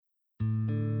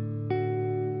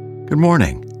Good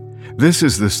morning. This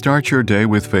is the Start Your Day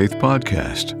with Faith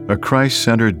podcast, a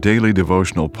Christ-centered daily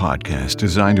devotional podcast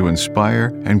designed to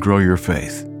inspire and grow your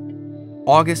faith.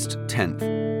 August 10th.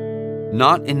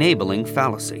 Not enabling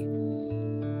fallacy.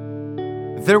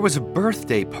 There was a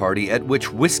birthday party at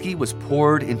which whiskey was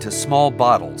poured into small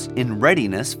bottles in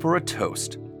readiness for a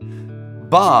toast.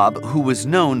 Bob, who was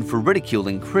known for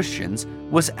ridiculing Christians,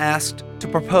 was asked to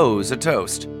propose a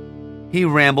toast. He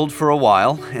rambled for a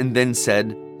while and then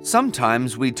said,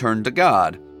 "Sometimes we turn to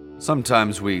God.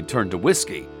 Sometimes we turn to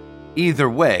whiskey. Either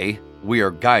way, we are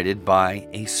guided by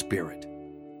a spirit."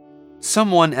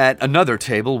 Someone at another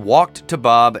table walked to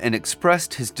Bob and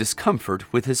expressed his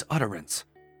discomfort with his utterance.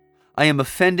 "I am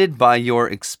offended by your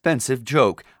expensive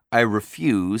joke. I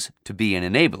refuse to be an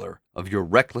enabler of your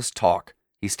reckless talk,"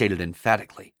 he stated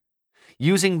emphatically.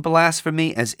 Using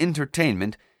blasphemy as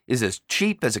entertainment is as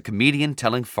cheap as a comedian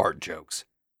telling fart jokes.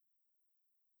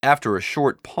 After a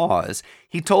short pause,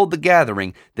 he told the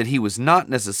gathering that he was not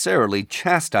necessarily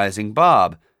chastising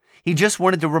Bob. He just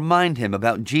wanted to remind him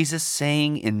about Jesus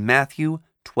saying in Matthew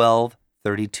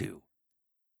 12:32,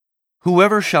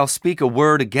 "Whoever shall speak a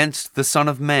word against the Son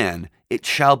of Man, it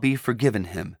shall be forgiven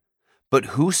him.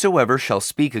 But whosoever shall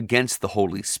speak against the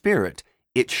Holy Spirit,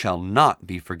 it shall not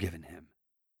be forgiven him."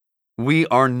 We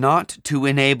are not to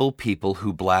enable people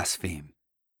who blaspheme.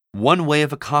 One way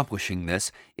of accomplishing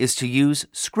this is to use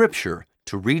Scripture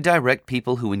to redirect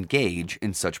people who engage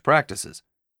in such practices.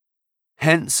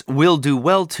 Hence, we'll do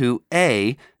well to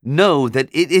A. Know that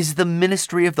it is the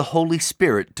ministry of the Holy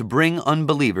Spirit to bring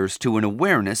unbelievers to an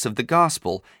awareness of the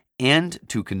gospel and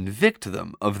to convict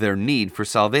them of their need for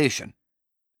salvation.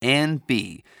 And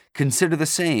B. Consider the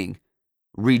saying,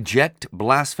 "Reject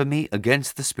blasphemy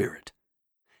against the Spirit,"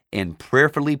 and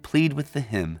prayerfully plead with the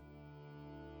hymn,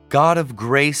 "God of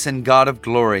grace and God of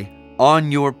glory, on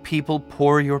your people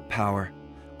pour your power.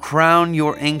 Crown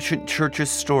your ancient church's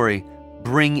story,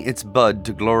 bring its bud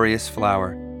to glorious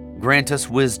flower. Grant us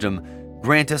wisdom,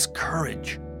 grant us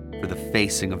courage for the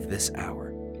facing of this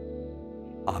hour."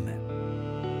 Amen.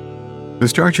 The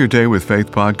Start Your Day with Faith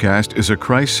podcast is a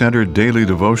Christ-centered daily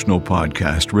devotional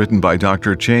podcast written by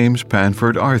Dr. James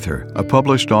Panford Arthur, a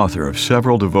published author of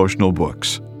several devotional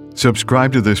books.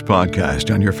 Subscribe to this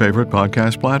podcast on your favorite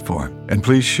podcast platform, and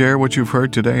please share what you've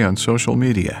heard today on social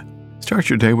media. Start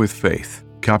your day with faith.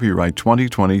 Copyright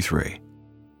 2023.